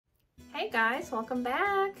Hey guys, welcome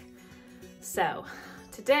back. So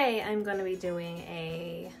today I'm going to be doing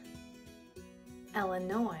a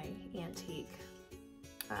Illinois antique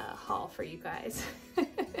haul for you guys.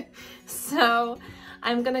 So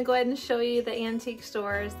I'm going to go ahead and show you the antique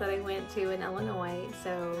stores that I went to in Illinois.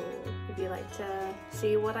 So if you'd like to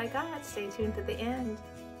see what I got, stay tuned to the end.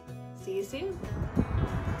 See you soon.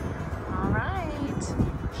 All right.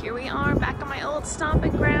 Here we are back on my old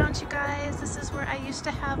stomping grounds, you guys. This is where I used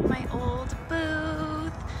to have my old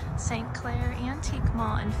booth, St. Clair Antique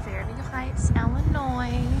Mall in Fairview Heights,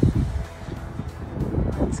 Illinois.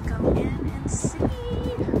 Let's go in and see.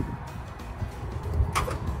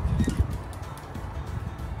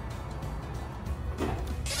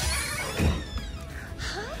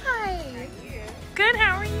 Hi. Good,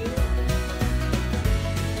 how are you?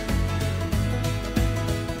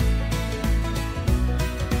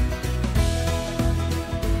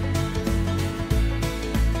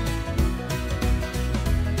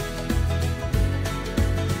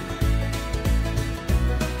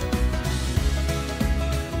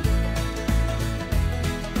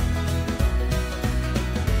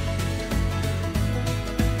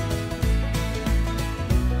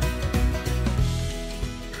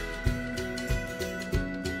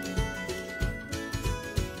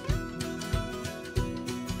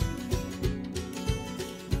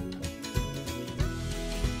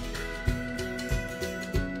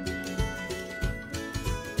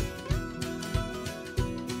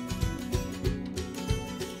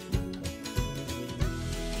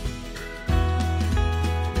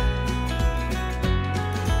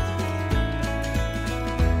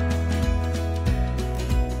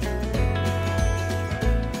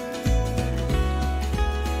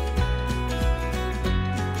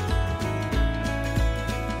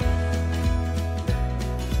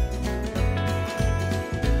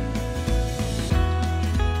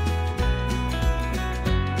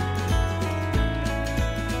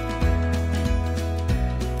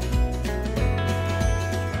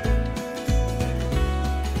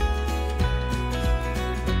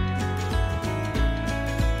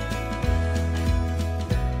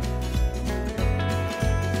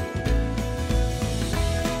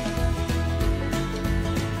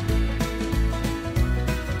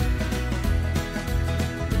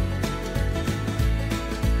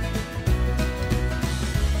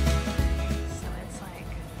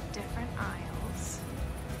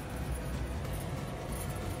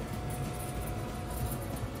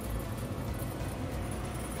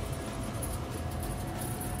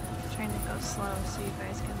 Trying to go slow so you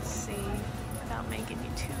guys can see without making you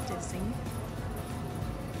too dizzy.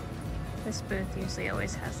 This booth usually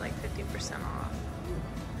always has like 50% off.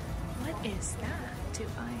 What is that? Do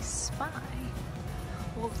I spy?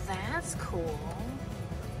 Well, that's cool.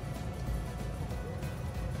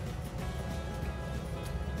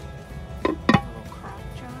 A little crop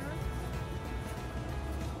jar.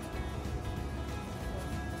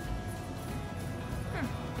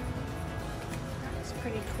 That's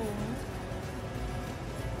pretty cool.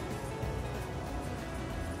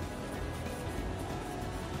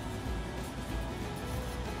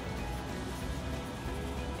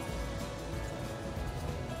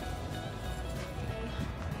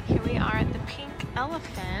 Here we are at the Pink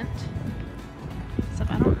Elephant. So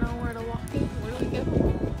I don't know where to walk in. Where do we go?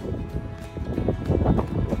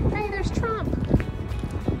 Hey, there's Trump.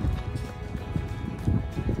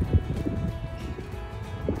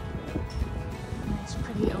 Nice,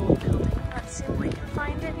 pretty old building. Let's see what we can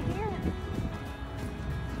find in here.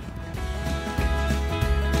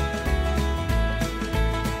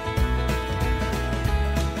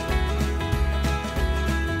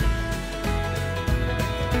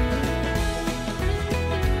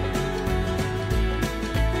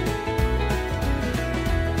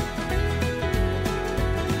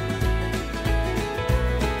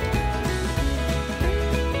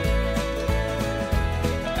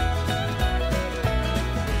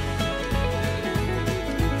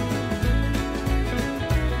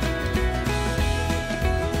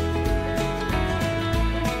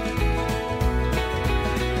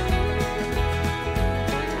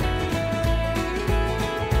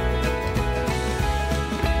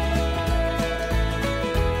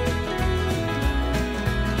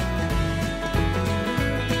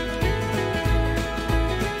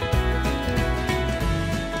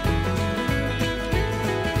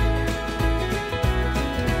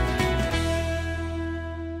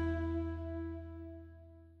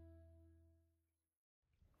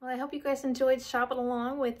 Well, I hope you guys enjoyed shopping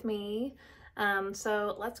along with me.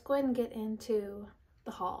 So let's go ahead and get into the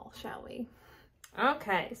haul, shall we?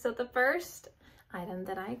 Okay, so the first item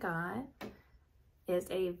that I got is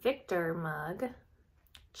a Victor mug.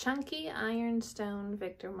 Chunky ironstone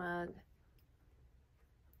Victor mug.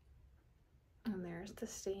 And there's the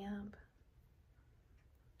stamp.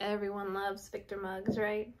 Everyone loves Victor mugs,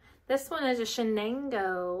 right? This one is a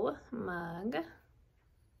Shenango mug.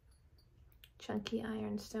 Chunky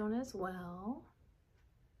ironstone as well.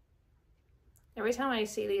 Every time I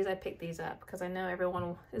see these, I pick these up because I know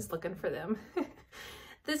everyone is looking for them.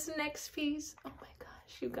 This next piece, oh my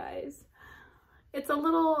gosh, you guys. It's a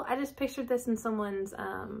little, I just pictured this in someone's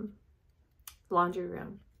laundry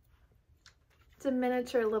room. It's a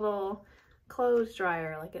miniature little clothes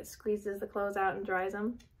dryer, like it squeezes the clothes out and dries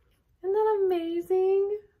them. Isn't that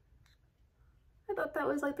amazing? I thought that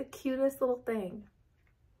was like the cutest little thing.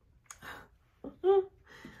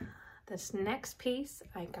 This next piece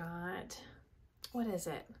I got, what is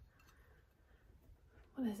it?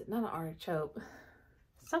 What is it? Not an artichoke.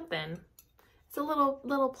 Something. It's a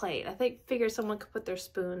little plate. I figured someone could put their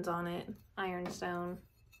spoons on it. Ironstone.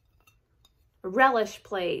 A relish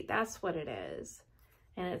plate. That's what it is.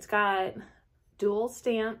 And it's got dual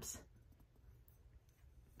stamps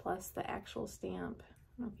plus the actual stamp.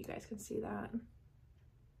 I don't know if you guys can see that.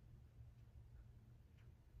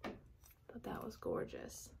 But that was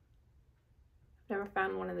gorgeous. I've never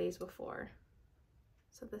found one of these before.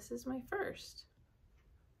 So this is my first.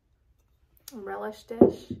 A relish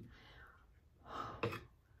dish.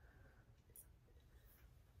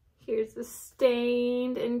 Here's the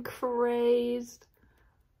stained and crazed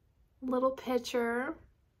little picture.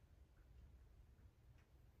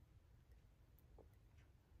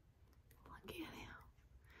 Look at him.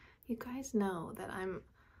 You guys know that I'm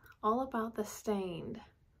all about the stained.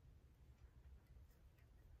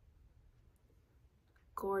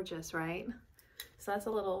 Gorgeous, right? So that's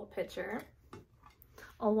a little picture.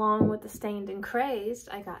 Along with the stained and crazed,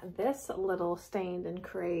 I got this little stained and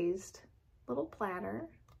crazed little platter.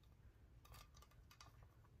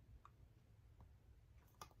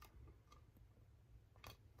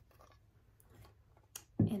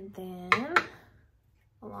 And then,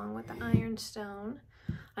 along with the ironstone,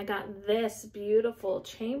 I got this beautiful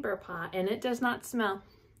chamber pot, and it does not smell.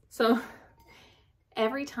 So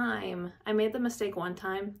every time, I made the mistake one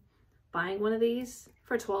time buying one of these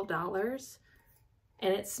for $12,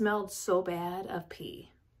 and it smelled so bad of pee.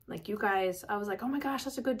 Like, you guys, I was like, oh my gosh,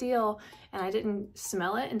 that's a good deal. And I didn't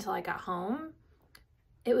smell it until I got home.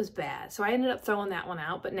 It was bad. So I ended up throwing that one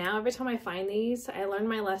out. But now every time I find these, I learn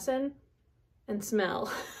my lesson and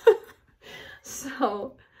smell.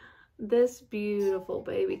 So this beautiful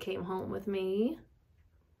baby came home with me.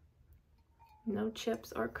 No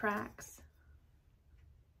chips or cracks.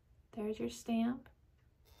 There's your stamp.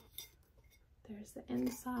 There's the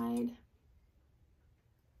inside.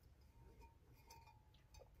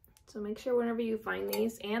 So make sure whenever you find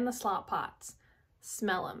these, and the slop pots,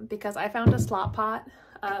 smell them, because I found a slop pot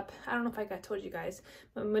up, I don't know if I told you guys,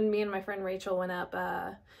 but when me and my friend Rachel went up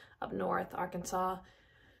north, Arkansas,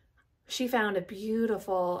 she found a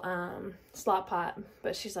beautiful slop pot,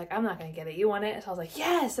 but she's like, I'm not gonna get it, you want it? So I was like,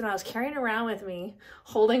 yes, and I was carrying it around with me,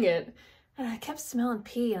 holding it, and I kept smelling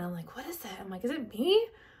pee, and I'm like, what is that? I'm like, is it me?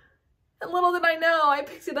 And little did I know, I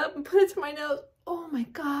picked it up and put it to my nose. Oh my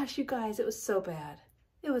gosh, you guys, it was so bad.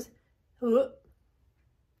 It was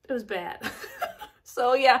bad.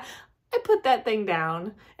 So yeah, I put that thing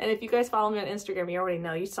down. And if you guys follow me on Instagram, you already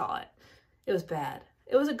know, you saw it. It was bad.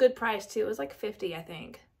 It was a good price too. It was like $50, I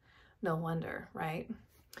think. No wonder, right?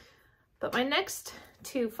 But my next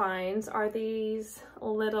two finds are these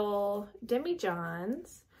little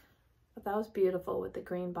demijohns. But that was beautiful with the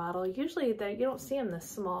green bottle. Usually you don't see them this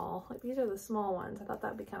small. Like, these are the small ones. I thought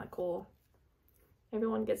that'd be kind of cool.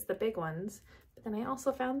 Everyone gets the big ones. But then I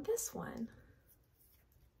also found this one.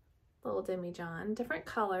 Little demijohn. Different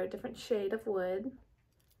color, different shade of wood.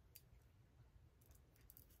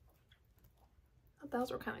 Thought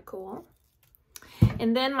those were kind of cool.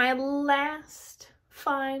 And then my last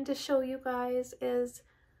find to show you guys is,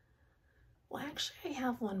 well, actually I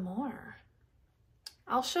have one more.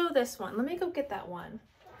 I'll show this one. Let me go get that one.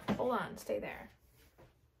 Hold on, stay there.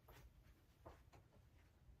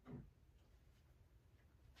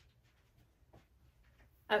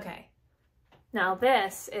 Okay, now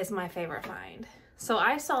this is my favorite find. So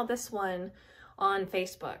I saw this one on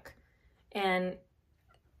Facebook, and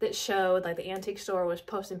that showed, like, the antique store was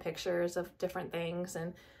posting pictures of different things,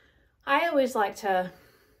 and I always like to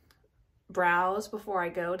browse before I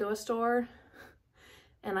go to a store.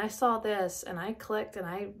 And I saw this, and I clicked, and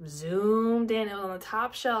I zoomed in. It was on the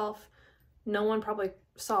top shelf. No one probably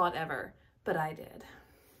saw it ever, but I did.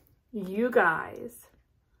 You guys,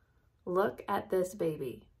 look at this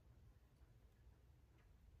baby.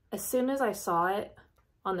 as soon as I saw it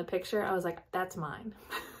on the picture, I was like, that's mine.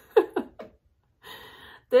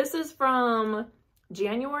 This is from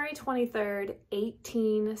January 23rd,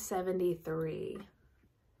 1873.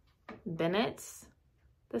 Bennett's.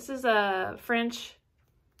 This is a French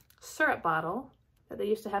syrup bottle that they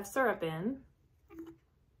used to have syrup in.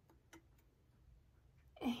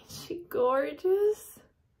 Ain't she gorgeous?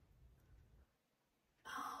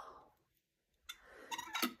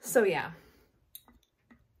 So yeah,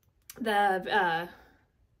 the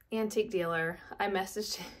antique dealer, I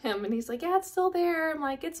messaged him and he's like, yeah, it's still there. I'm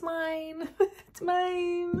like, it's mine. It's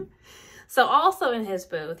mine. So also in his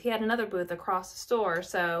booth, he had another booth across the store.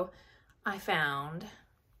 So I found,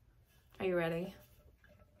 are you ready?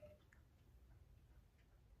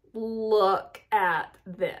 Look at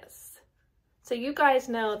this. So you guys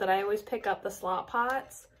know that I always pick up the slot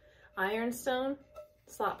pots, ironstone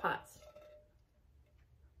slot pots.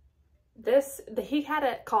 He had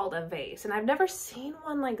it called a vase, and I've never seen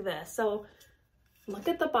one like this. So look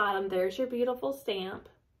at the bottom. There's your beautiful stamp.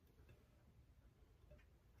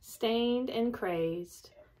 Stained and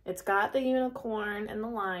crazed. It's got the unicorn and the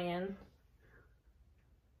lion.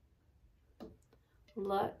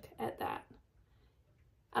 Look at that.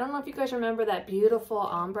 I don't know if you guys remember that beautiful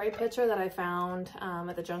ombre picture that I found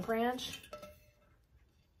at the Junk Ranch,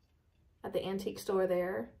 at the antique store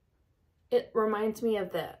there. It reminds me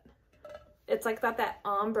of that. It's like got that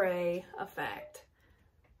ombre effect.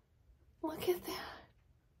 Look at that.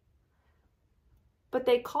 But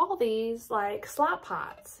they call these like slot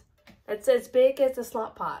pots. It's as big as a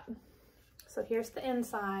slot pot. So here's the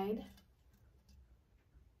inside.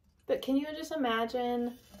 But can you just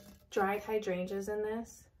imagine dried hydrangeas in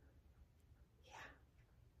this? Yeah.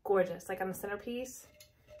 Gorgeous. Like on the centerpiece.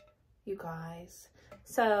 You guys.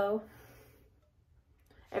 So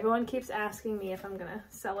everyone keeps asking me if I'm gonna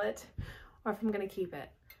sell it or if I'm gonna keep it.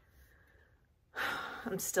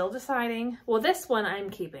 I'm still deciding. Well, this one I'm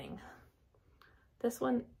keeping. This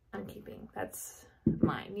one I'm keeping. That's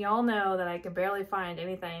mine. Y'all know that I can barely find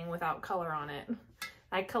anything without color on it.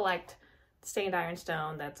 I collect stained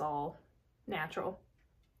ironstone that's all natural.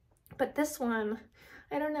 But this one,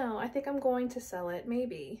 I don't know. I think I'm going to sell it,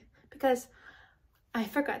 maybe. Because I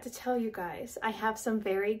forgot to tell you guys, I have some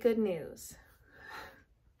very good news.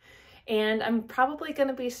 And I'm probably going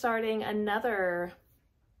to be starting another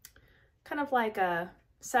kind of like a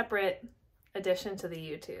separate addition to the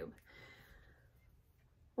YouTube.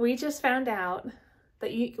 We just found out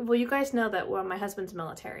that you guys know that my husband's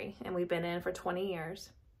military and we've been in for 20 years.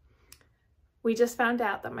 We just found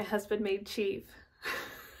out that my husband made chief.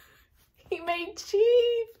 He made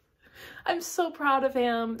chief. I'm so proud of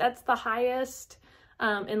him. That's the highest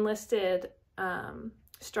enlisted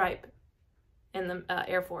stripe in the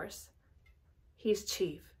Air Force. He's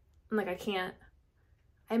chief. I'm like,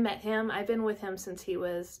 I met him. I've been with him since he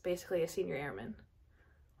was basically a senior airman.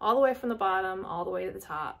 All the way from the bottom, all the way to the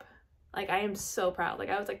top. Like, I am so proud. Like,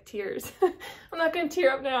 I was like, tears. I'm not gonna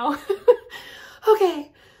tear up now.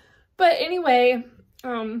 Okay. But anyway,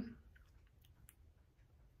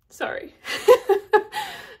 sorry.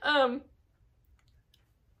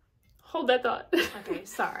 Hold that thought. Okay,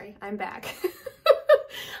 sorry. I'm back.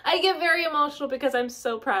 I get very emotional because I'm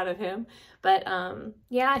so proud of him. But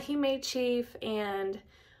yeah, he made chief, and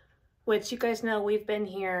which you guys know we've been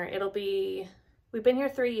here. We've been here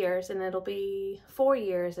 3 years, and it'll be 4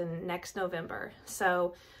 years in next November.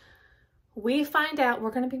 So we find out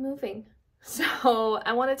we're going to be moving. So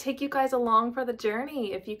I want to take you guys along for the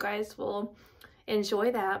journey. If you guys will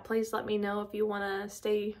enjoy that, please let me know if you want to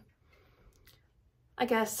stay, I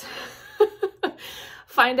guess,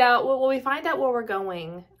 find out, well, we find out where we're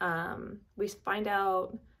going. We find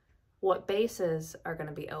out what bases are going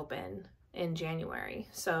to be open in January.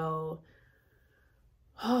 So,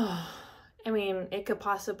 I mean, it could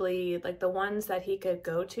possibly, like the ones that he could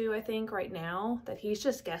go to, I think right now, that he's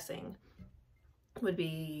just guessing, would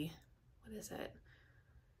be, what is it?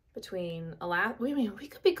 Between Alaska, we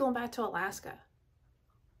could be going back to Alaska.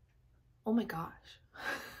 Oh my gosh.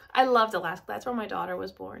 I loved Alaska. That's where my daughter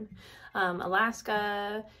was born.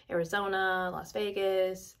 Alaska, Arizona, Las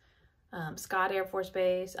Vegas, Scott Air Force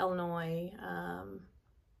Base, Illinois.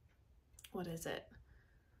 What is it?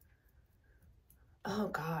 Oh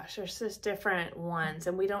gosh, there's just different ones,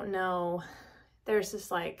 and we don't know. There's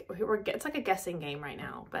just like, it's like a guessing game right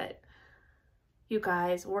now, but you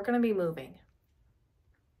guys, we're going to be moving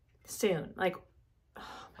soon. Like,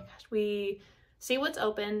 oh my gosh, we see what's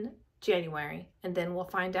open January, and then we'll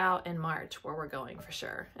find out in March where we're going for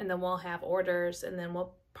sure. And then we'll have orders, and then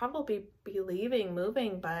we'll probably be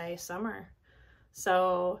moving by summer.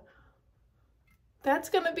 So that's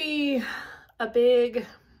going to be a big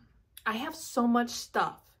I have so much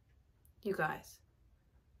stuff, you guys.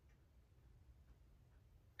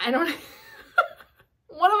 I don't,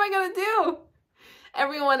 what am I gonna do?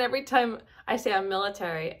 Everyone, every time I say I'm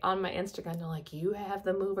military on my Instagram, they're like, you have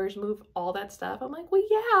the movers move all that stuff. I'm like, well,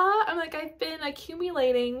 yeah. I'm like, I've been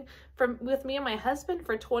accumulating with me and my husband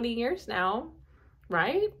for 20 years now,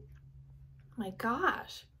 right? My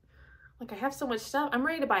gosh. Like, I have so much stuff. I'm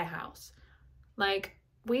ready to buy a house. Like,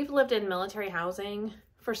 we've lived in military housing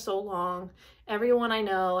for so long. Everyone I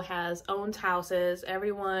know has owned houses.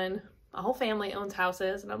 Everyone, a whole family owns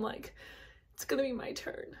houses. And I'm like, it's gonna be my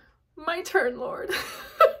turn. My turn, Lord.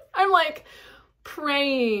 I'm like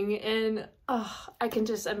praying, and I can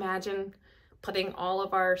just imagine putting all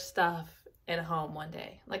of our stuff in a home one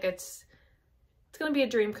day. Like, it's gonna be a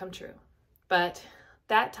dream come true, but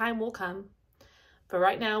that time will come. But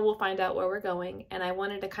right now we'll find out where we're going, and I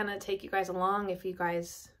wanted to kind of take you guys along. If you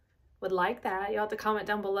guys would like that, you'll have to comment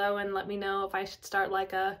down below and let me know if I should start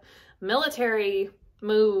like a military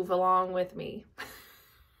move along with me.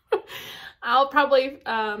 I'll probably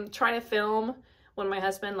try to film when my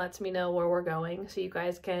husband lets me know where we're going, so you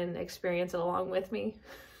guys can experience it along with me.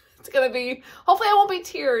 It's gonna be, hopefully I won't be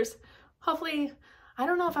tears. Hopefully, I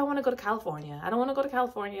don't know if I want to go to California. I don't want to go to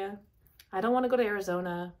California. I don't want to go to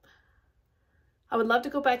Arizona. I would love to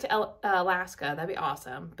go back to Alaska. That'd be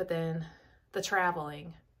awesome. But then the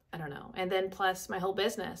traveling, I don't know. And then plus my whole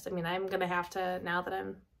business. I mean, I'm gonna have to, now that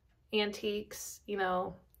I'm antiques, you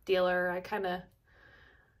know, dealer, I kind of,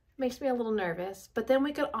 makes me a little nervous. But then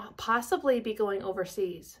we could possibly be going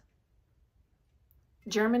overseas.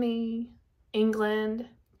 Germany, England.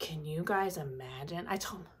 Can you guys imagine? I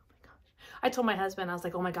told my husband, I was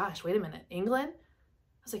like, oh my gosh, wait a minute, England?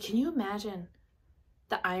 I was like, can you imagine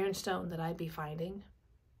the ironstone that I'd be finding?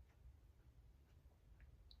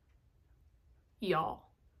 Y'all,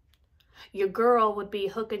 your girl would be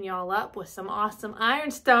hooking y'all up with some awesome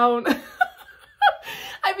ironstone.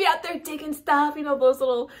 I'd be out there digging stuff, you know, those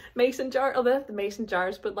little mason jars, oh, the mason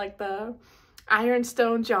jars, but like the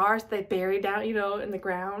ironstone jars they bury down, you know, in the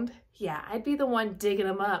ground. Yeah, I'd be the one digging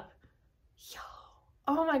them up. Yo,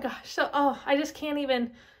 oh my gosh. So, I just can't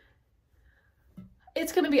even,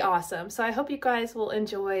 it's going to be awesome. So I hope you guys will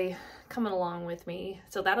enjoy coming along with me.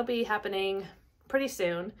 So that'll be happening pretty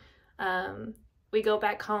soon. We go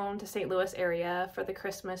back home to St. Louis area for the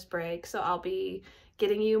Christmas break. So I'll be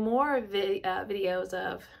getting you more videos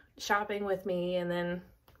of shopping with me, and then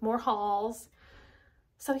more hauls.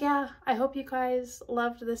 So yeah, I hope you guys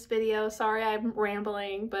loved this video. Sorry I'm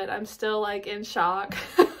rambling, but I'm still like in shock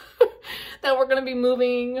that we're gonna be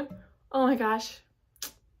moving. Oh my gosh.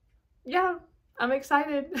 Yeah, I'm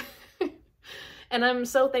excited. And I'm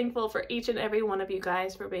so thankful for each and every one of you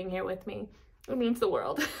guys for being here with me. It means the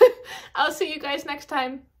world. I'll see you guys next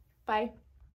time. Bye.